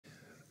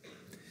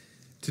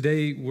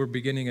Today, we're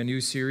beginning a new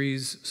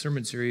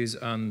sermon series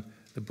on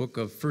the book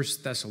of 1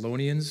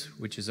 Thessalonians,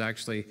 which is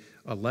actually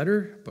a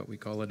letter, but we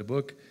call it a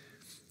book.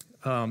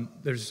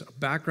 There's a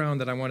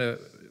background that I want to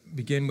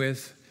begin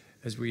with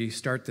as we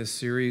start this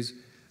series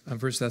on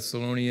 1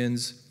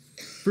 Thessalonians.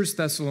 1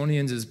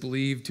 Thessalonians is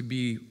believed to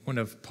be one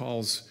of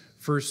Paul's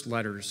first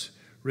letters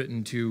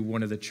written to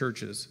one of the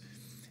churches.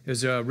 It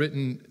was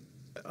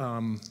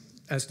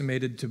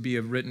estimated to be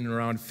written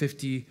around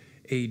 50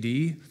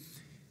 AD.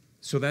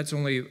 So that's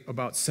only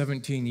about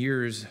 17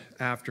 years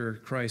after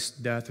Christ's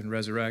death and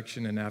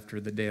resurrection and after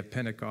the day of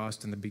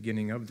Pentecost and the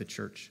beginning of the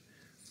church.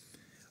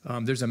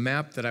 There's a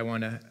map that I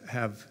want to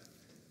have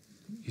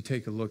you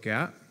take a look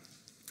at.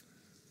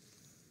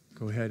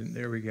 Go ahead, and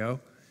there we go.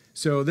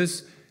 So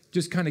this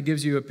just kind of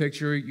gives you a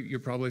picture. You're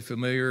probably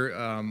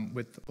familiar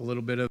with a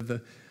little bit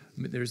of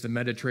there's the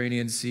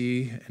Mediterranean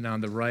Sea, and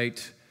on the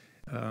right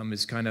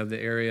is kind of the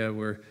area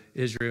where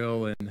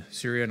Israel and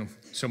Syria and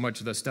so much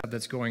of the stuff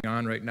that's going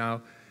on right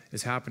now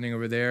is happening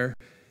over there.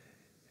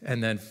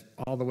 And then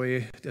all the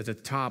way at the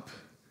top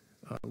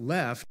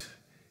left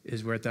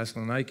is where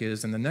Thessalonica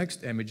is. And the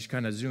next image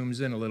kind of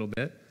zooms in a little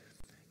bit,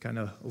 kind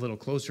of a little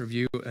closer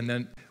view. And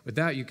then with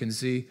that you can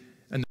see,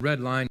 and the red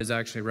line is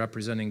actually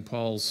representing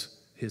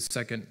his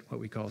second, what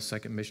we call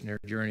second missionary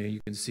journey. You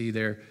can see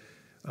there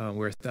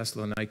where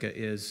Thessalonica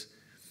is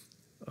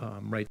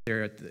right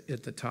there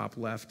at the top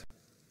left.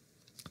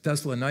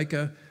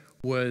 Thessalonica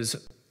was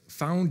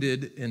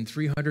founded in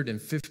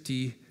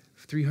 315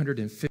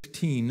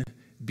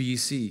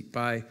 BC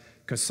by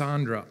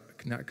Cassander.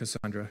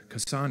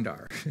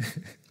 Cassander.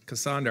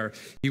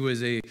 He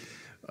was a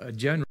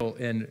general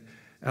in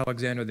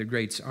Alexander the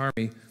Great's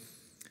army,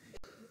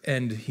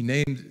 and he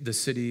named the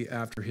city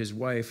after his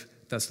wife,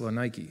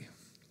 Thessaloniki.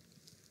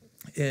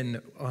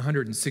 In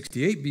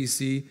 168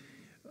 BC,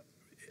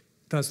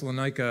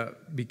 Thessalonica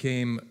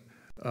became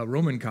a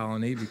Roman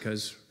colony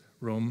because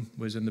Rome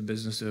was in the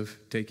business of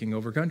taking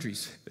over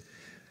countries.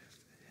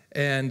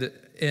 And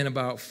in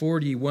about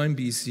 41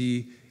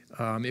 BC,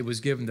 it was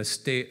given the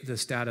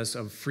status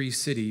of free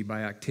city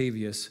by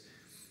Octavius,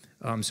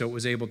 so it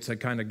was able to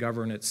kind of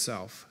govern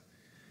itself.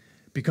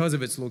 Because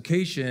of its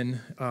location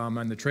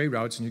on the trade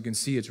routes, and you can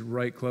see it's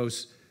right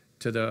close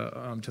to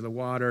the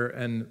water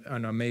and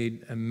on a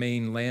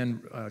main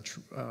land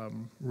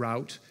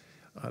route,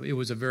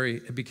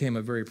 it became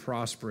a very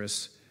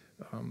prosperous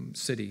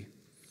city.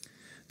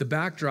 The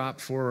backdrop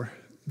for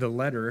the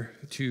letter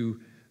to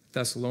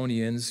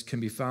Thessalonians can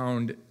be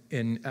found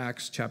in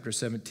Acts chapter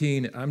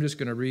 17. I'm just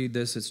going to read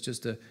this. It's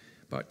just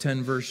about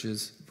 10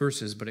 verses,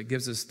 but it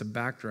gives us the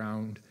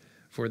background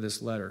for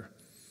this letter.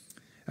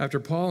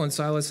 After Paul and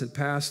Silas had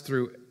passed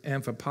through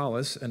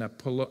Amphipolis and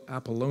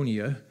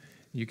Apollonia,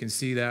 you can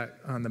see that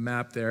on the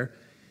map there.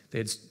 They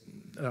had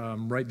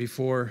right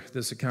before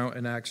this account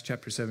in Acts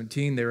chapter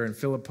 17, they were in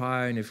Philippi,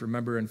 and if you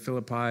remember in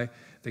Philippi,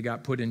 they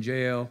got put in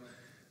jail.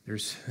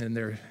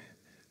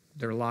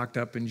 They're locked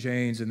up in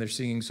chains, and they're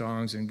singing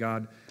songs, and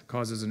God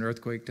causes an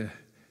earthquake to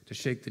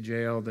shake the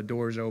jail. The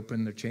doors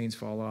open, the chains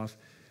fall off.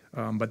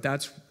 But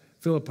that's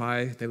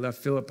Philippi. They left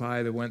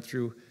Philippi. They went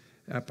through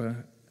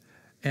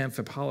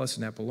Amphipolis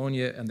and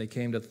Apollonia, and they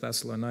came to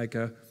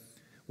Thessalonica,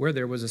 where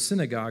there was a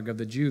synagogue of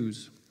the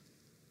Jews.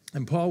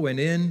 And Paul went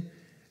in,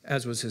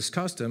 as was his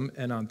custom,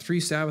 and on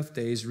 3 Sabbath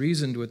days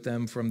reasoned with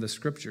them from the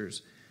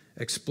Scriptures,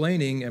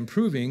 explaining and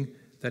proving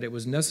that it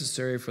was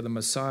necessary for the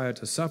Messiah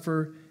to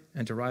suffer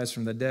and to rise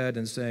from the dead,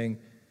 and saying,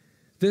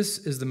 "This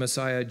is the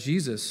Messiah,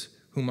 Jesus,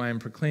 whom I am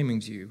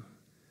proclaiming to you."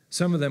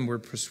 Some of them were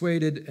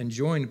persuaded and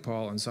joined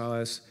Paul and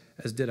Silas,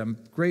 as did a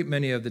great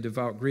many of the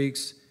devout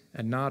Greeks,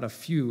 and not a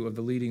few of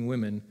the leading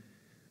women.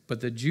 But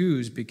the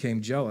Jews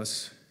became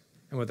jealous,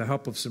 and with the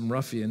help of some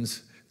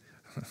ruffians,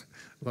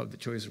 love the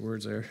choice of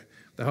words there,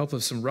 the help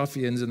of some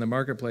ruffians in the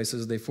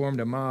marketplaces, they formed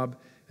a mob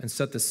and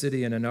set the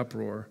city in an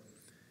uproar.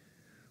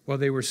 While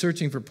they were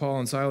searching for Paul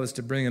and Silas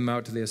to bring them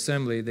out to the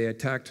assembly, they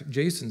attacked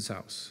Jason's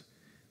house.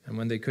 And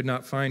when they could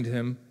not find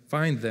them,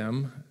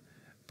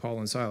 Paul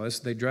and Silas,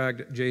 they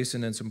dragged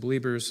Jason and some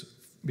believers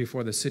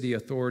before the city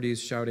authorities,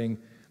 shouting,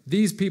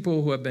 "These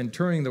people who have been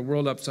turning the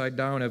world upside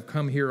down have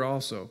come here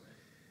also,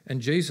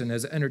 and Jason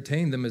has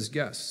entertained them as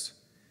guests.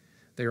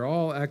 They are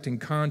all acting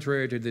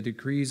contrary to the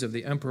decrees of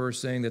the emperor,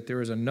 saying that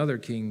there is another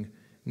king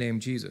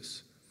named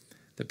Jesus."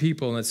 The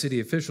people and the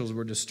city officials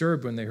were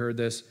disturbed when they heard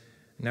this,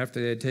 and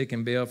after they had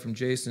taken bail from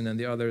Jason and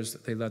the others,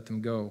 they let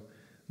them go.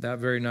 That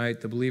very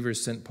night, the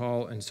believers sent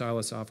Paul and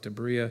Silas off to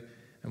Berea,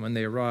 and when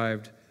they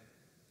arrived,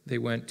 they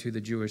went to the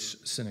Jewish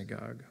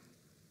synagogue.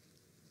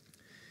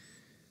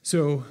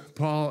 So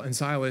Paul and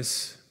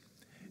Silas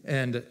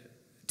and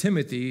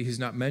Timothy, he's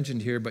not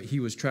mentioned here, but he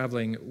was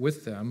traveling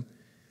with them,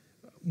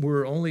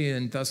 were only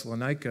in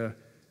Thessalonica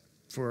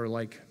for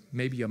like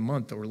maybe a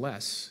month or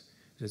less.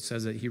 It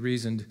says that he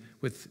reasoned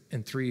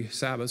in 3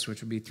 Sabbaths,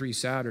 which would be 3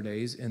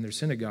 Saturdays, in their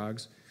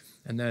synagogues,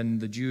 and then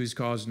the Jews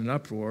caused an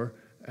uproar,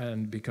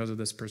 and because of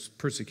this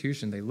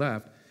persecution, they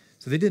left.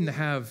 So they didn't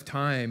have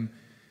time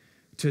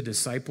to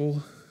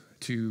disciple,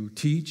 to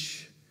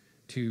teach,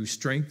 to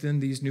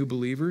strengthen these new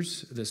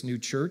believers, this new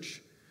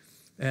church.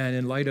 And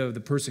in light of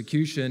the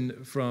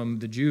persecution from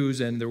the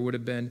Jews, and there would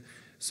have been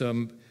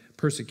some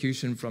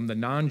persecution from the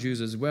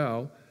non-Jews as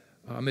well,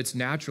 it's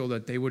natural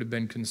that they would have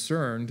been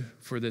concerned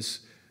for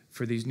these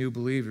new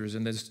believers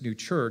in this new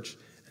church.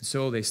 And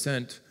so they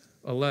sent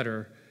a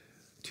letter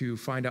to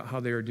find out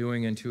how they were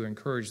doing and to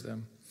encourage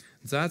them.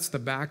 So that's the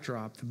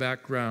backdrop, the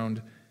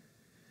background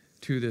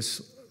to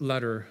this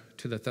letter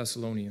to the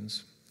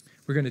Thessalonians.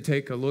 We're going to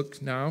take a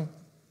look now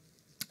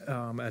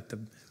at the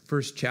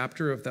first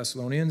chapter of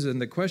Thessalonians.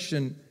 And the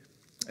question,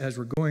 as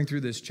we're going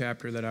through this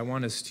chapter, that I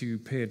want us to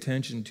pay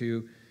attention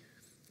to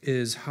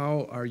is,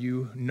 how are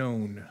you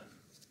known?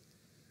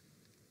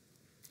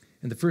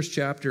 In the first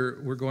chapter,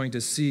 we're going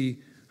to see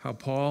how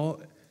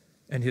Paul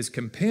and his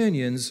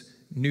companions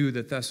knew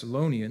the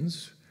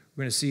Thessalonians.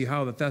 We're going to see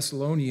how the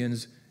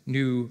Thessalonians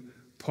knew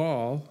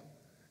Paul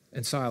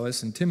and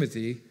Silas and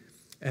Timothy.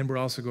 And we're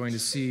also going to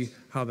see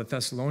how the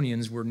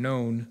Thessalonians were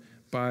known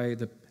by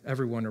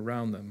everyone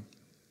around them.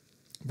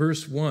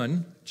 Verse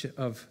 1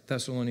 of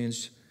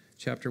Thessalonians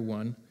chapter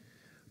 1,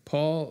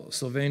 Paul,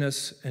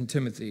 Silvanus, and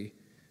Timothy,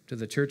 to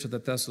the church of the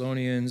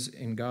Thessalonians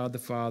in God the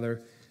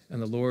Father and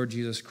the Lord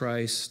Jesus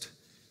Christ,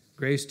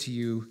 grace to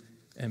you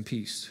and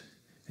peace.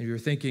 And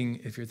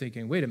if you're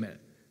thinking, wait a minute,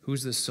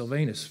 who's this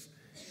Silvanus?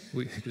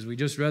 Because we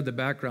just read the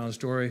background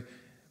story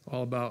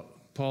all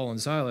about Paul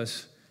and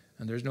Silas,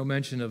 and there's no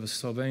mention of a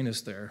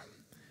Silvanus there.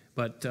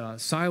 But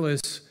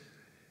Silas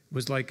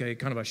was like a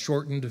kind of a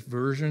shortened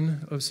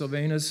version of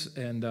Silvanus,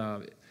 and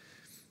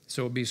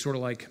so it would be sort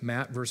of like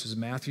Matt versus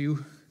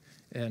Matthew.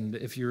 And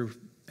if you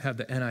have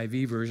the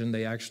NIV version,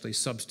 they actually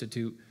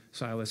substitute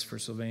Silas for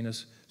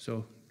Silvanus.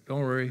 So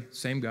don't worry,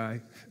 same guy.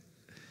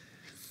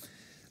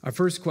 Our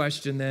first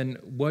question then,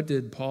 what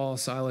did Paul,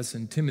 Silas,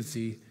 and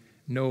Timothy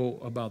know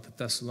about the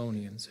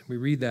Thessalonians? We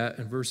read that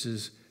in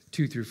verses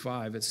 2 through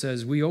 5. It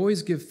says, "We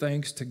always give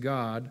thanks to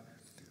God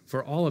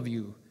for all of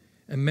you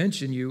and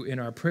mention you in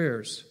our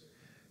prayers,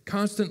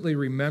 constantly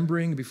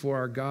remembering before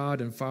our God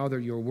and Father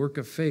your work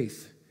of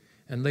faith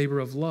and labor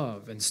of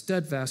love and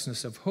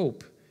steadfastness of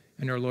hope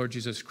in our Lord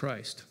Jesus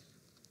Christ.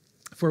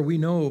 For we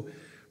know,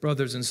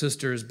 brothers and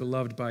sisters,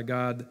 beloved by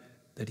God,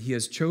 that he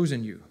has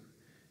chosen you,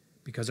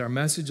 because our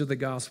message of the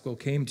gospel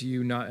came to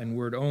you not in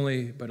word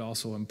only, but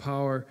also in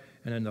power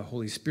and in the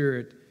Holy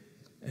Spirit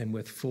and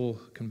with full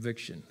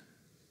conviction.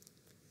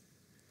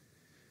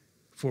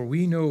 For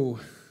we know,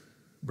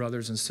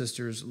 brothers and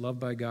sisters, loved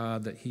by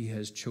God, that he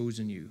has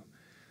chosen you."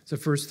 It's the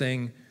first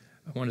thing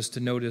I want us to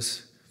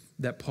notice,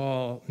 that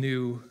Paul,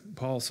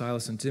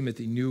 Silas, and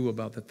Timothy knew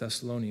about the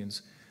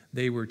Thessalonians.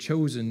 They were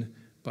chosen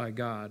by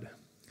God.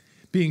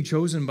 Being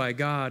chosen by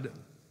God,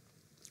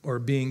 or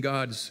being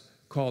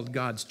called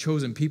God's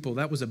chosen people,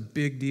 that was a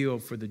big deal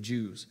for the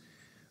Jews.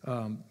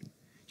 Do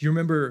you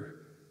remember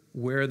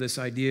where this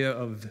idea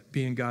of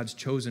being God's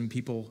chosen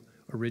people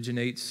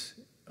originates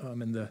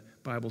in the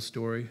Bible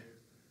story?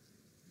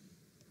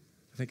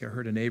 I think I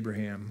heard in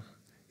Abraham.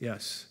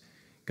 Yes.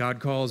 God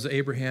calls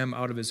Abraham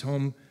out of his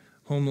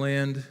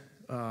homeland,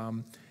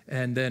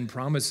 and then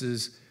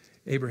promises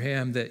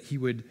Abraham that he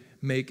would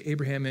make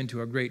Abraham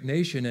into a great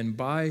nation, and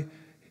by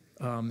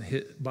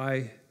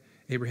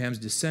Abraham's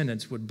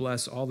descendants would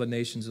bless all the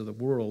nations of the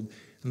world.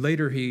 And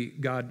later,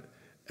 God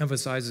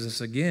emphasizes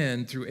this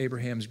again through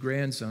Abraham's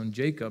grandson,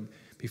 Jacob.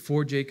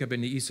 Before Jacob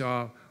and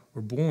Esau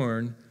were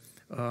born,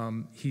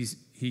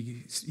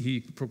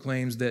 he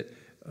proclaims that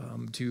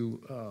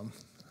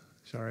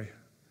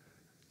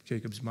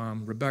Jacob's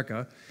mom,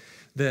 Rebekah,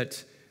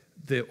 that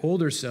the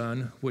older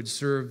son would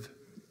serve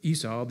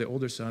Esau, the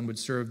older son would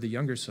serve the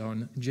younger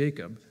son,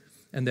 Jacob,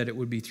 and that it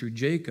would be through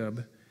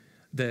Jacob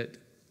that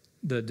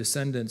the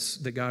descendants,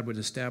 that God would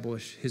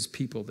establish his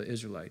people, the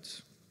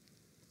Israelites.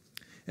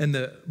 And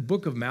the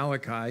book of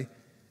Malachi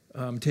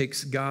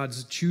takes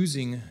God's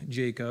choosing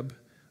Jacob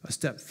a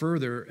step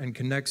further and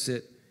connects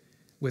it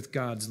with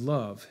God's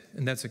love.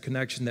 And that's a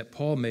connection that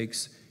Paul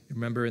makes.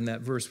 Remember in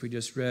that verse we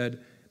just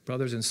read,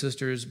 brothers and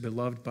sisters,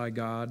 beloved by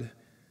God,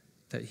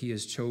 that he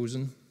has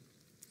chosen.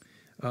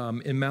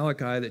 In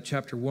Malachi, that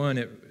chapter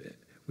 1,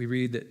 we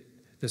read that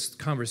this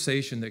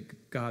conversation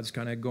that God's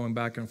kind of going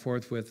back and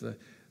forth with the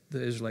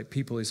Israelite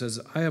people. He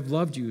says, "I have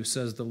loved you,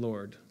 says the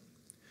Lord.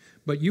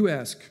 But you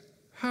ask,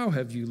 how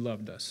have you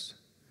loved us?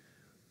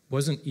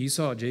 Wasn't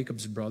Esau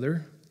Jacob's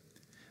brother?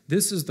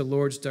 This is the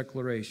Lord's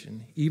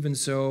declaration. Even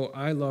so,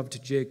 I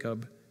loved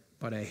Jacob,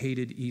 but I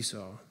hated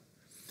Esau."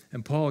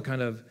 And Paul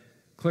kind of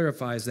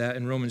clarifies that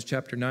in Romans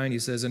chapter 9. He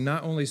says, "And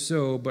not only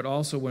so, but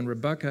also when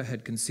Rebekah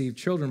had conceived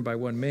children by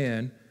one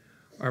man,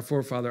 our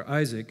forefather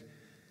Isaac,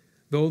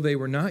 though they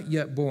were not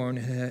yet born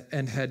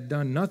and had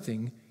done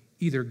nothing,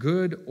 either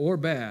good or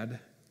bad,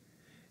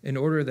 in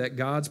order that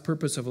God's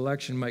purpose of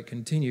election might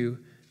continue,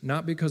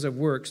 not because of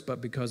works,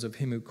 but because of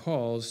him who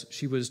calls,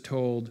 she was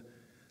told,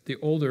 the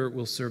older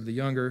will serve the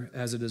younger,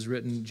 as it is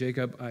written,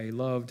 Jacob I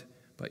loved,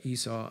 but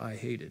Esau I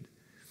hated."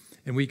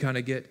 And we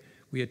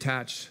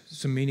attach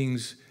some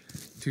meanings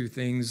to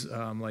things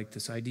like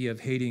this idea of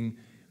hating.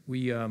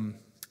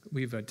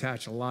 We've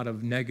attached a lot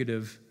of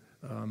negative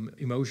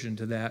emotion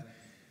to that.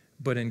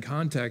 But in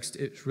context,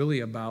 it's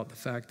really about the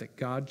fact that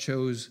God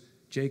chose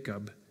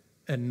Jacob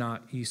and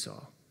not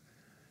Esau.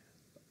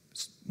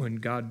 When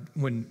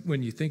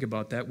you think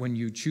about that, when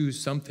you choose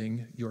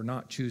something, you're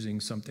not choosing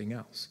something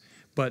else.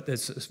 But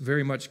it's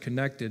very much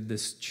connected,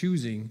 this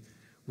choosing,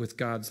 with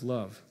God's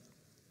love.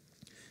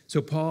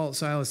 So Paul,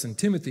 Silas, and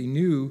Timothy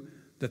knew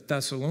the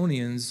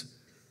Thessalonians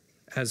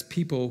as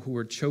people who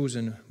were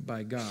chosen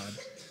by God.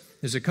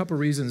 There's a couple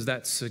reasons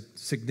that's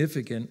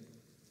significant.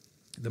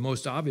 The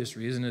most obvious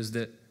reason is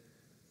that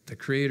the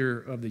creator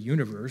of the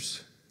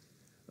universe,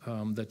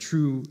 the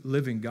true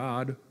living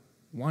God,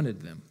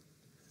 wanted them.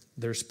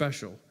 They're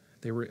special.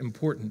 They were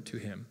important to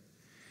him.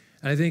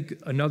 And I think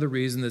another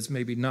reason that's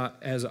maybe not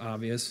as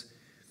obvious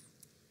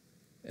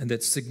and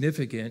that's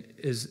significant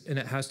and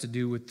it has to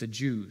do with the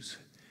Jews.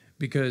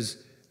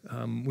 Because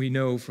we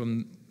know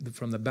from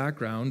the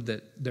background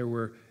that there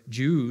were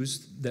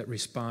Jews that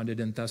responded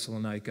in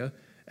Thessalonica,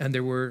 and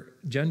there were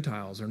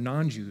Gentiles or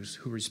non-Jews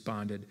who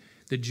responded.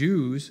 The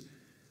Jews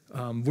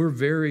were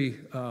very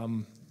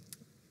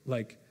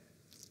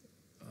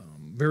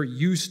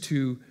used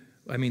to,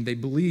 they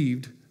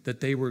believed that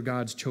they were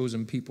God's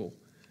chosen people.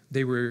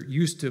 They were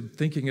used to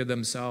thinking of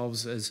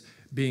themselves as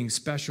being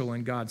special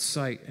in God's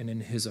sight and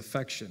in his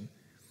affection.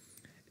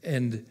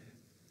 And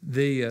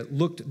they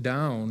looked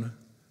down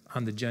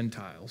on the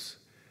Gentiles.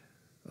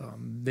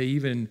 They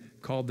even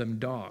called them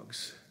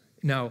dogs.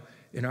 Now,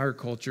 in our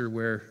culture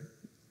where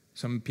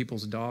some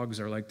people's dogs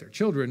are like their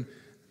children,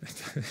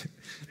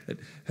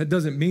 it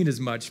doesn't mean as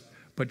much,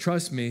 but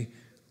trust me,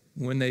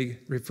 when they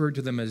referred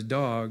to them as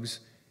dogs,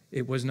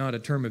 it was not a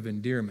term of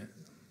endearment.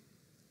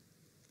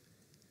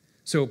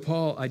 So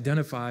Paul,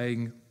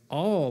 identifying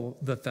all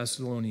the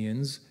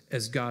Thessalonians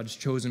as God's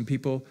chosen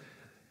people,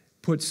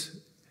 puts,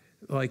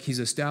 like he's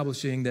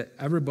establishing that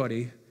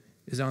everybody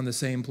is on the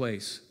same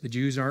place. The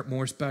Jews aren't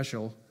more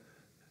special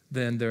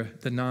than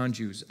the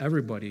non-Jews.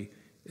 Everybody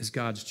is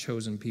God's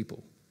chosen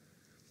people,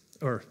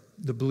 or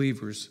the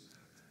believers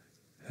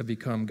have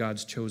become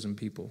God's chosen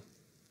people.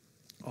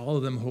 All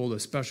of them hold a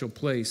special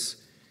place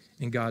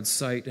in God's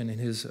sight and in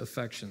his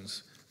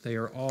affections. They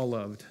are all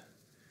loved.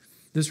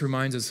 This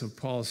reminds us of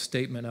Paul's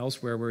statement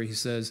elsewhere where he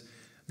says,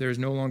 there is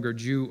no longer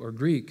Jew or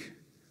Greek,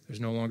 there's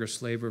no longer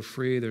slave or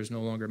free, there's no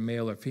longer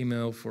male or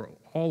female, for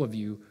all of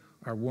you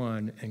are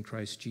one in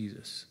Christ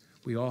Jesus.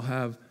 We all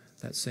have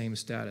that same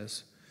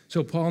status.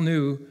 So Paul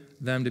knew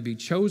them to be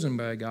chosen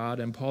by God,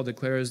 and Paul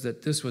declares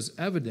that this was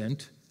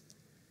evident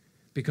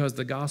because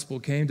the gospel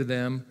came to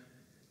them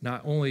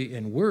not only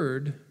in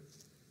word,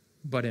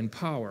 but in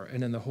power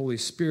and in the Holy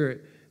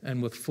Spirit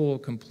and with full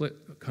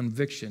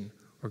conviction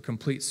or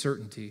complete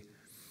certainty.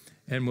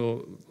 And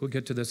we'll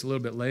get to this a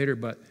little bit later,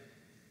 but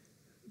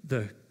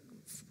the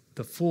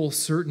full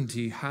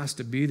certainty has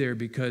to be there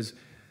because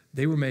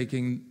they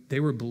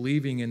were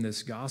believing in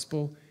this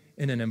gospel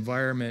in an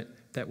environment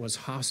that was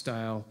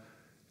hostile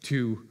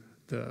to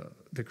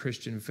the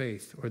Christian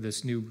faith or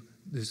this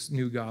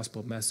new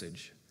gospel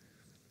message.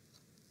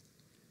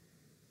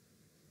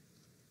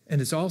 And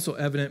it's also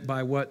evident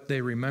by what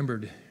they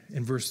remembered.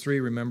 In verse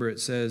 3, remember it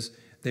says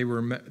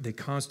they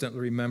constantly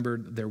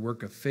remembered their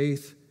work of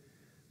faith,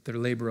 their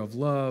labor of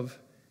love,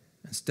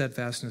 and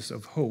steadfastness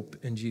of hope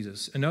in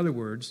Jesus. In other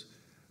words,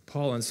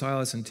 Paul and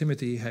Silas and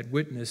Timothy had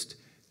witnessed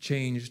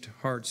changed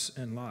hearts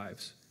and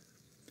lives.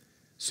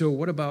 So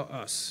what about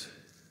us?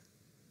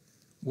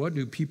 What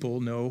do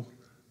people know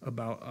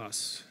about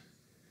us?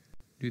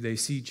 Do they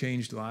see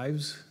changed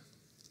lives?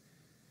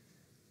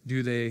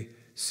 Do they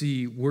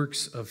see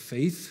works of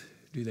faith?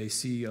 Do they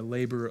see a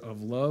labor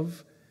of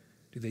love?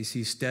 Do they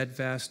see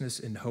steadfastness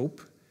and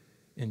hope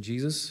in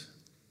Jesus?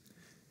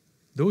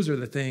 Those are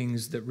the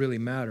things that really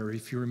matter.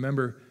 If you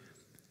remember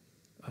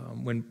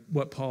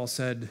what Paul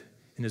said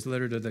in his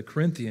letter to the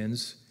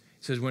Corinthians,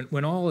 he says,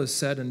 when all is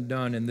said and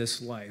done in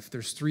this life,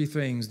 there's three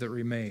things that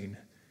remain.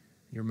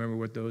 You remember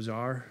what those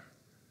are?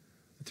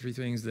 The three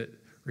things that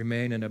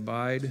remain and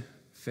abide: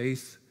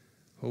 faith,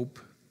 hope,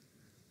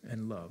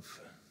 and love.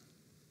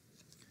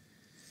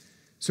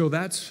 So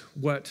that's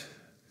what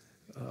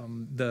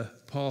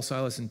Paul,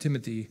 Silas, and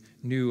Timothy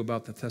knew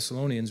about the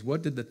Thessalonians.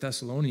 What did the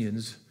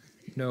Thessalonians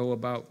know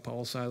about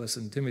Paul, Silas,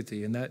 and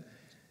Timothy? And that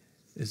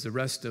is the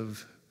rest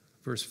of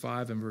verse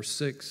 5 and verse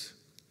 6.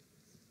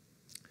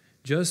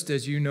 Just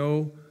as you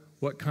know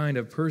what kind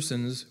of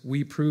persons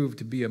we proved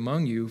to be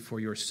among you for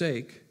your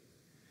sake,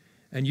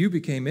 and you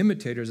became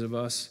imitators of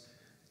us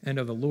and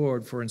of the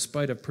Lord, for in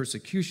spite of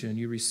persecution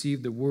you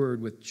received the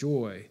word with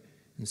joy,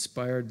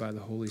 inspired by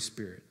the Holy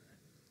Spirit.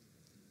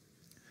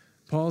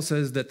 Paul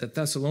says that the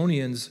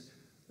Thessalonians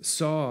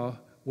saw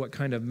what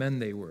kind of men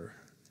they were.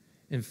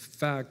 In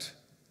fact,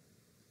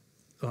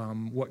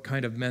 what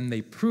kind of men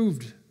they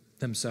proved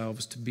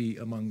themselves to be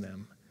among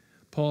them.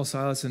 Paul,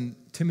 Silas, and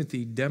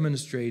Timothy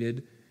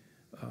demonstrated,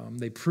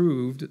 they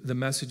proved the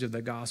message of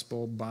the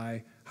gospel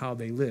by how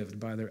they lived,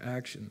 by their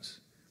actions.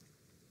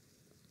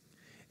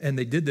 And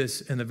they did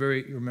this in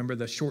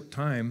the short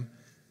time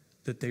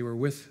that they were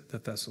with the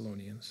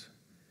Thessalonians.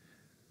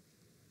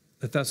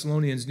 The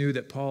Thessalonians knew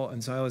that Paul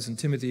and Silas and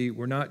Timothy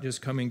were not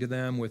just coming to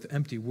them with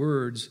empty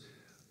words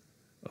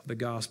of the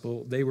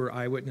gospel. They were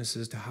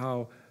eyewitnesses to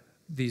how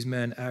these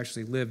men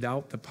actually lived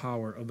out the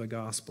power of the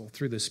gospel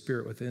through the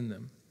Spirit within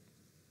them.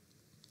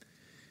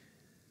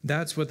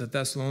 That's what the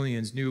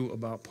Thessalonians knew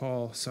about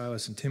Paul,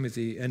 Silas, and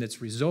Timothy, and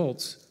its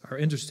results are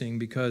interesting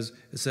because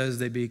it says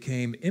they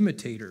became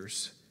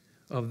imitators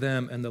of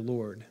them and the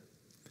Lord.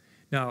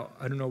 Now,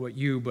 I don't know about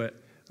you,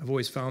 but I've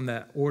always found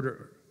that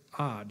order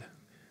odd.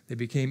 They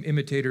became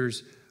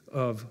imitators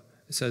of,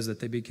 it says that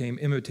they became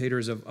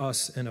imitators of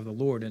us and of the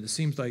Lord, and it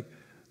seems like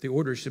the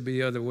order should be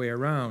the other way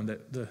around,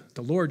 that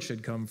the Lord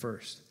should come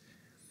first.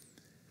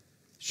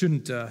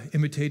 Shouldn't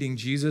imitating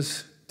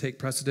Jesus take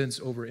precedence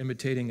over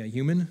imitating a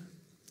human?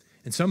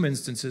 In some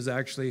instances,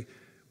 actually,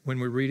 when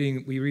we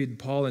read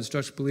Paul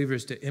instructs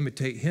believers to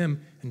imitate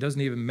him and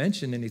doesn't even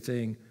mention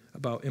anything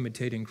about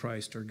imitating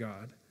Christ or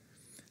God.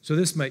 So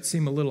this might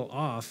seem a little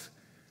off,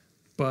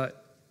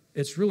 but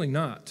it's really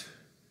not.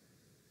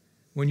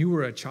 When you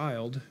were a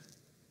child,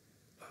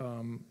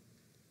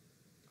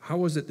 how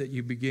was it that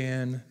you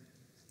began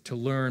to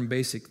learn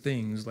basic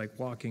things like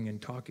walking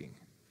and talking?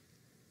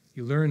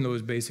 You learn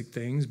those basic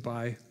things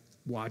by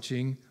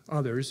watching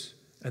others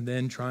and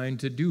then trying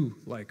to do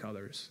like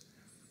others.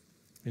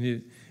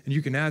 And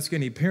you can ask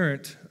any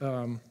parent,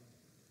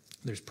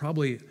 there's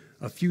probably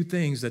a few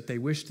things that they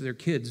wish their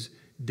kids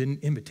didn't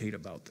imitate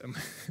about them.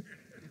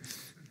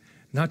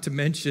 Not to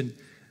mention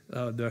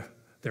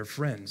their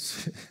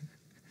friends.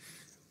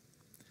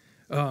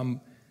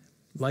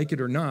 Like it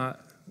or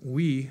not,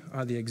 we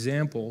are the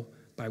example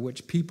by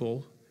which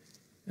people,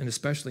 and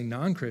especially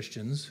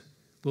non-Christians,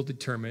 will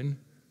determine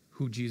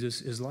who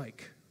Jesus is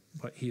like,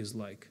 what he is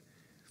like.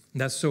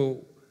 And that's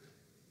so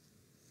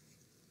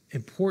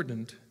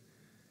important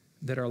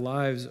that our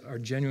lives are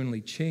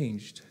genuinely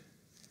changed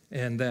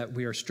and that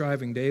we are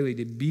striving daily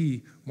to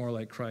be more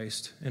like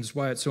Christ. And it's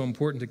why it's so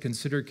important to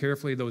consider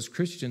carefully those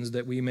Christians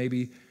that we may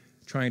be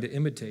trying to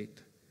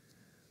imitate.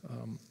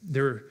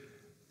 There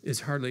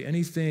is hardly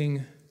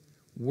anything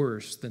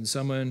worse than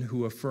someone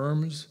who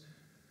affirms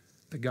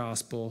the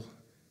gospel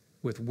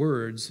with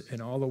words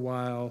and all the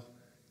while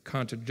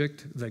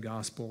contradict the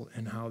gospel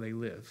in how they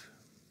live.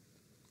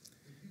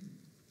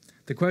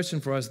 The question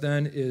for us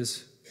then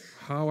is,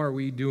 how are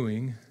we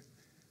doing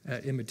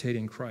at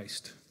imitating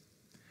Christ?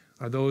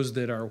 Are those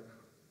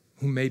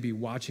who may be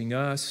watching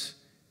us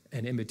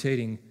and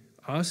imitating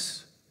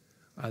us,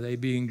 are they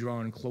being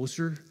drawn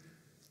closer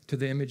to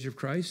the image of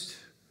Christ?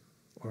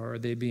 Or are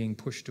they being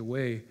pushed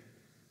away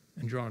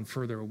and drawn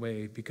further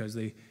away because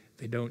they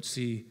don't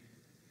see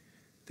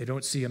a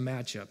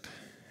matchup,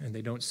 and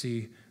they don't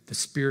see the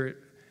Spirit,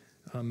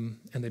 and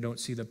they don't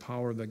see the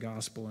power of the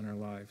gospel in our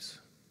lives?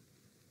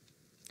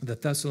 The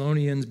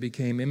Thessalonians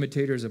became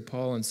imitators of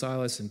Paul and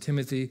Silas and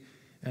Timothy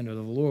and of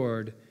the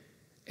Lord,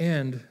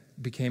 and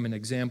became an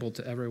example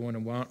to everyone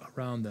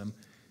around them.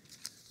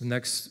 The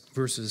next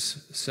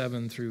verses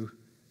 7 through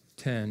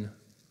 10.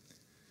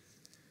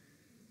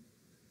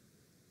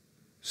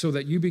 So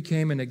that you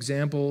became an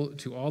example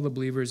to all the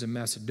believers in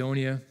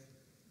Macedonia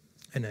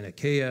and in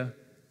Achaia,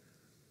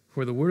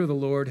 for the word of the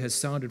Lord has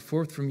sounded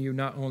forth from you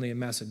not only in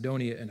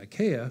Macedonia and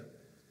Achaia,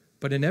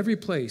 but in every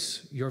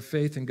place your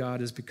faith in God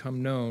has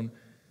become known,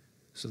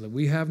 so that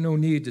we have no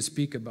need to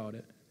speak about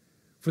it.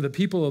 For the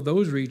people of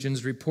those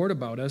regions report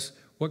about us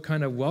what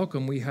kind of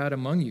welcome we had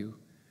among you,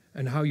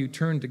 and how you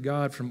turned to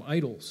God from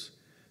idols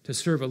to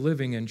serve a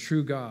living and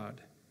true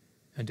God,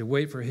 and to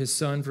wait for his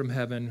Son from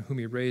heaven, whom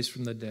he raised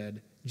from the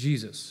dead,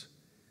 Jesus,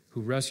 who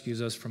rescues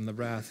us from the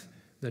wrath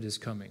that is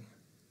coming.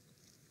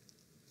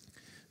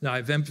 Now,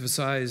 I've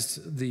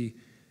emphasized the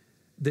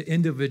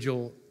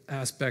individual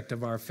aspect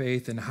of our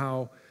faith and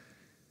how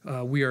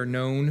we are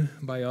known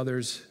by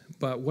others,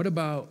 but what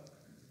about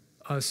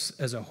us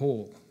as a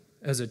whole,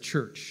 as a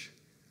church?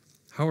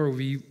 How are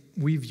we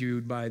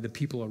viewed by the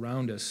people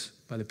around us,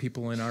 by the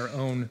people in our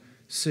own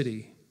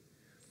city?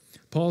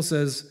 Paul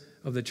says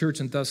of the church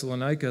in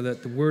Thessalonica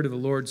that the word of the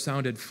Lord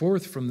sounded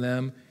forth from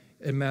them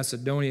in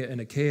Macedonia and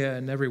Achaia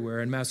and everywhere.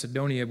 And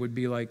Macedonia would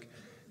be like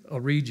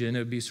a region. It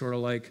would be sort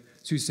of like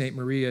Sault Ste.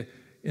 Marie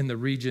in the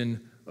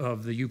region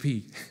of the UP.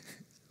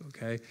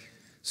 Okay?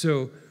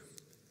 So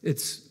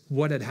it's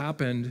what had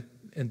happened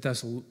in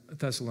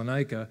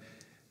Thessalonica.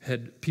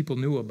 People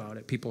knew about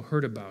it. People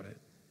heard about it.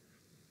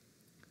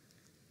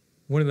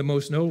 One of the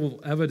most notable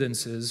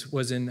evidences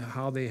was in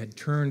how they had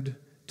turned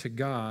to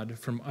God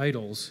from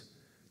idols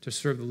to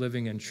serve the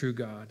living and true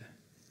God.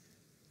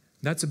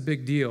 That's a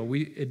big deal.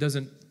 It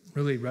doesn't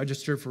really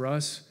register for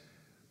us,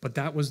 but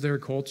that was their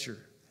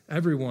culture.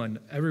 Everyone,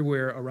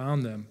 everywhere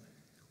around them,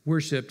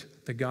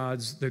 worshipped the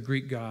gods, the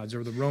Greek gods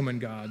or the Roman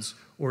gods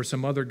or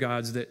some other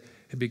gods that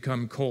had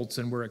become cults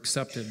and were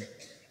accepted.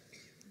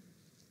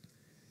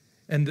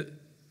 And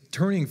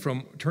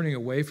turning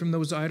away from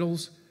those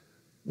idols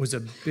was a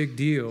big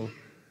deal.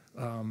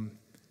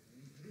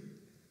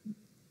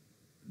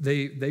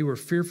 They were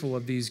fearful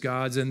of these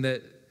gods, and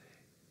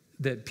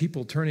that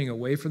people turning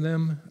away from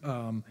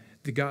them,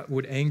 the God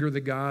would anger the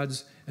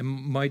gods and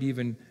might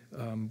even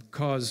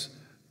cause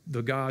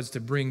the gods to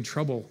bring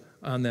trouble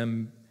on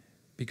them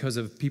because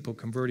of people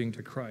converting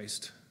to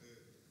Christ.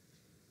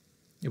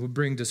 It would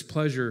bring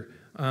displeasure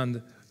on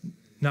the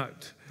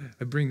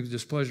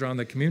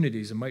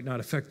communities. It might not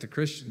affect the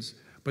Christians.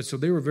 But so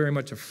they were very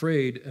much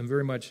afraid, and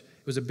it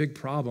was a big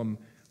problem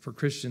for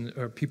Christian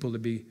or people to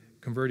be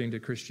converting to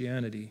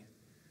Christianity.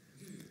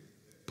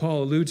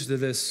 Paul alludes to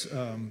this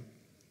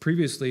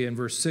previously in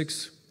verse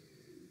 6,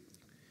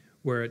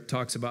 where it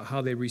talks about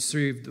how they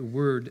received the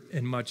word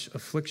in much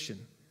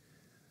affliction.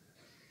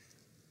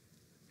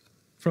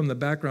 From the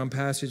background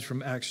passage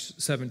from Acts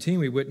 17,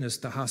 we witness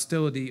the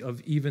hostility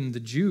of even the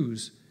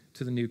Jews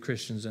to the new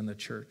Christians and the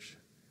church.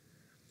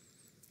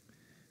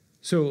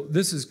 So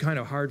this is kind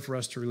of hard for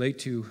us to relate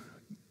to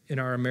in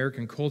our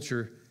American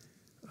culture.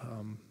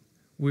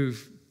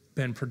 We've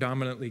been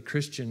predominantly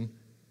Christian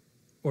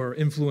or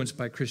influenced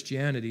by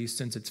Christianity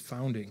since its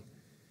founding.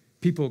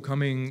 People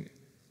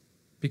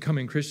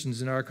becoming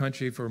Christians in our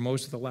country for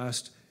most of the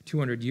last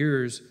 200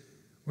 years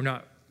were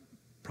not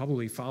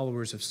probably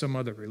followers of some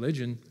other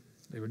religion.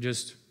 They were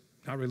just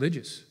not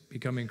religious,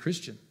 becoming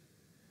Christian.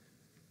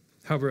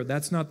 However,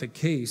 that's not the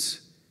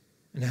case,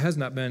 and it has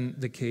not been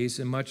the case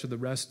in much of the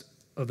rest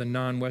of the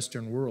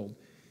non-Western world.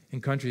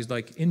 In countries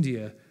like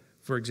India,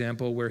 for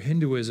example, where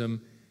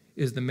Hinduism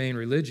is the main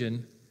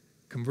religion,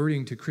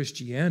 converting to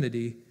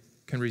Christianity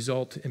can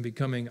result in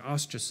becoming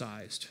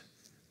ostracized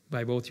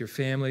by both your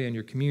family and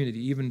your community,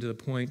 even to the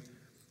point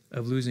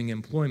of losing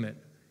employment,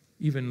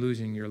 even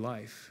losing your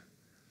life.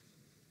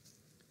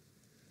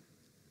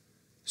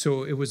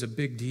 So it was a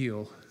big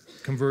deal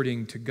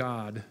converting to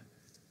God,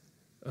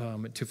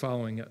 to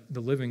following the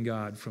living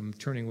God, from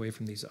turning away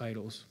from these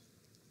idols.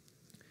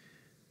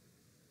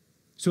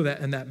 So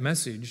that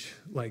message,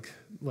 like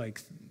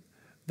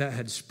that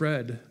had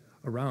spread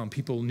around.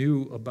 People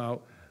knew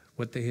about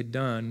what they had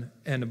done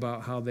and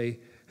about how they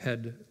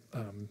had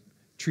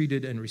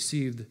treated and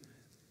received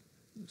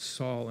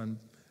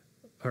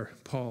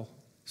Paul,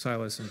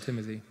 Silas, and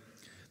Timothy.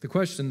 The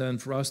question then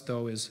for us,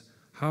 though, is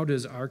how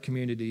does our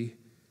community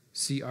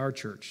see our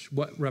church?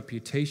 What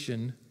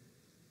reputation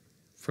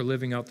for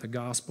living out the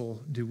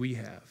gospel do we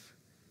have?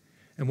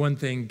 And one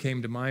thing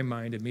came to my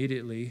mind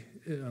immediately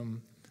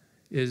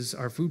is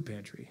our food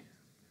pantry.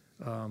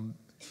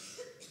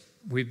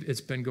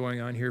 It's been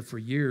going on here for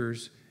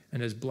years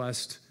and has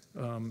blessed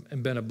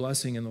and been a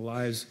blessing in the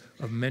lives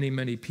of many,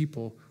 many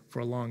people for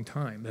a long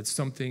time. That's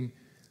something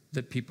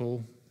that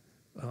people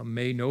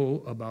may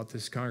know about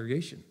this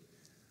congregation.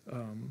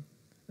 And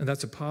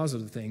that's a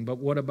positive thing. But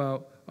what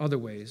about other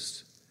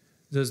ways?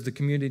 Does the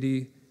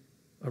community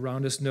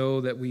around us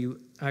know that we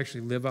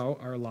actually live out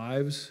our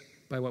lives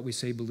by what we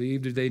say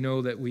believe? Do they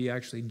know that we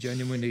actually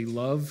genuinely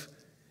love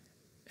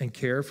and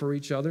care for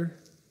each other?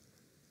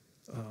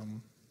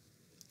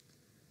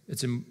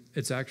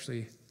 It's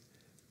actually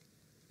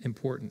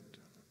important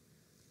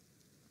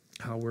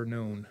how we're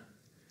known.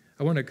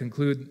 I want to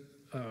conclude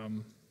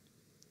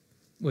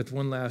with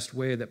one last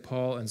way that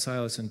Paul and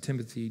Silas and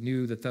Timothy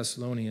knew the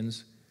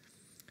Thessalonians,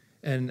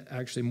 and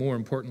actually more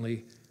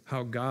importantly,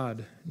 how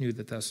God knew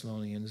the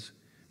Thessalonians.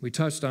 We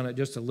touched on it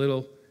just a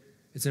little.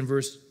 It's in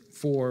verse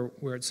 4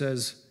 where it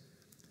says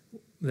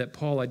that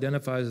Paul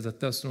identifies the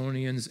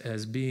Thessalonians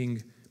as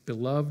being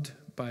beloved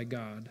by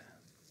God.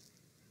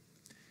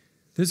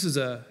 This is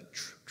a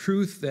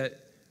truth that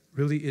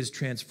really is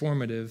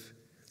transformative,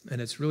 and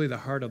it's really the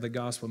heart of the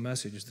gospel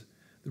message. The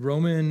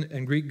Roman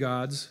and Greek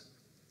gods,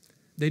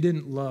 they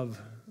didn't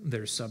love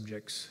their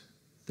subjects,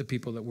 the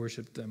people that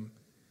worshiped them.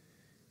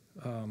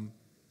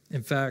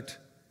 In fact,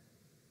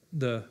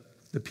 the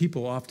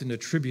people often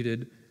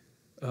attributed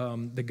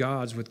the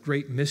gods with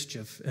great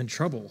mischief and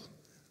trouble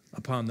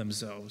upon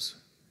themselves.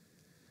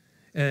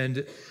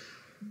 And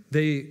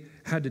they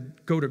had to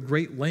go to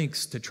great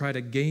lengths to try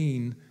to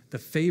gain the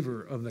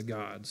favor of the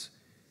gods.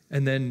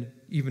 And then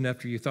even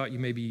after you thought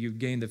you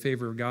gained the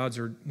favor of gods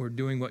or were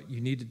doing what you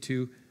needed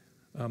to,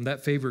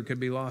 that favor could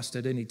be lost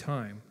at any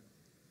time.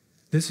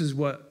 This is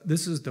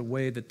the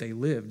way that they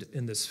lived,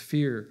 in this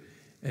fear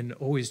and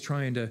always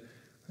trying to,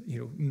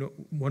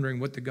 wondering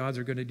what the gods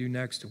are going to do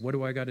next. What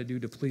do I got to do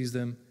to please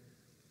them?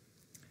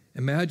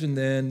 Imagine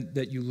then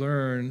that you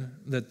learn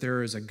that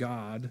there is a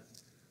God,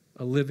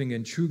 a living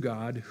and true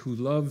God who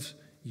loves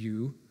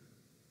you,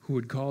 who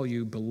would call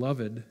you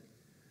beloved,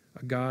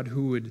 a God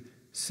who would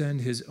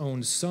send his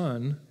own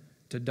son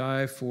to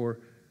die for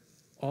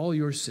all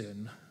your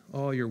sin,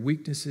 all your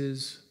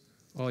weaknesses,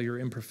 all your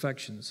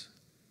imperfections.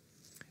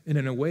 And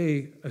in a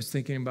way, I was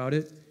thinking about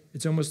it,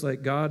 it's almost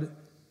like God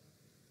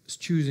is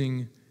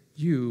choosing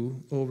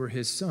you over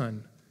his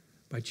son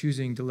by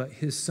choosing to let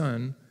his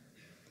son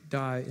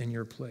die in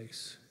your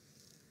place.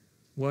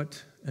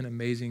 What an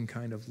amazing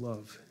kind of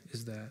love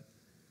is that.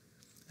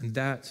 And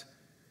that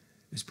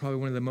is probably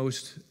one of the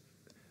most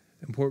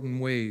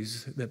important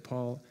ways that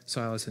Paul,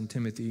 Silas, and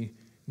Timothy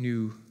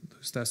knew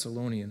those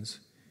Thessalonians.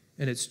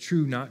 And it's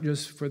true not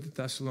just for the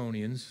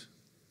Thessalonians,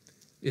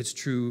 it's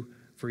true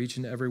for each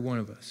and every one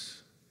of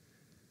us.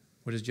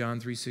 What does John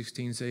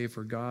 3:16 say?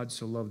 For God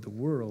so loved the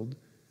world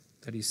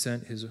that he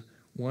sent his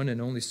one and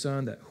only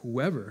Son, that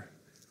whoever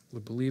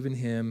would believe in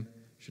him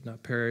should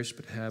not perish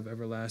but have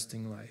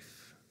everlasting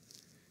life.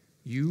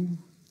 You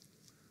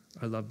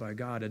are loved by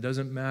God. It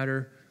doesn't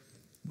matter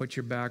what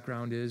your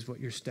background is, what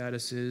your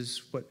status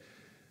is, what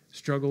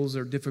struggles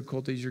or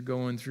difficulties you're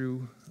going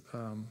through.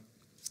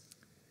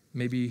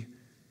 Maybe you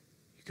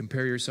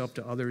compare yourself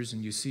to others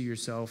and you see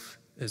yourself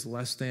as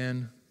less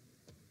than.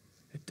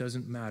 It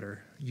doesn't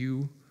matter.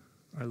 You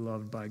are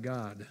loved by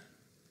God.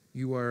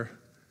 You are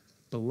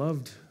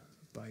beloved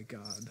by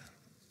God.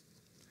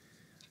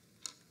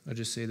 I'll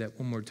just say that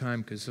one more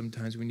time because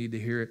sometimes we need to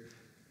hear it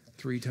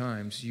 3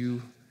 times.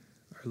 You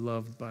are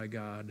loved by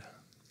God.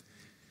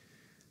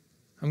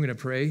 I'm going to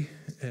pray,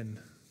 and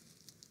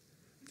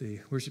the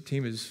worship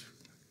team is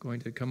going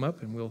to come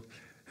up, and we'll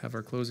have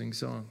our closing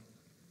song.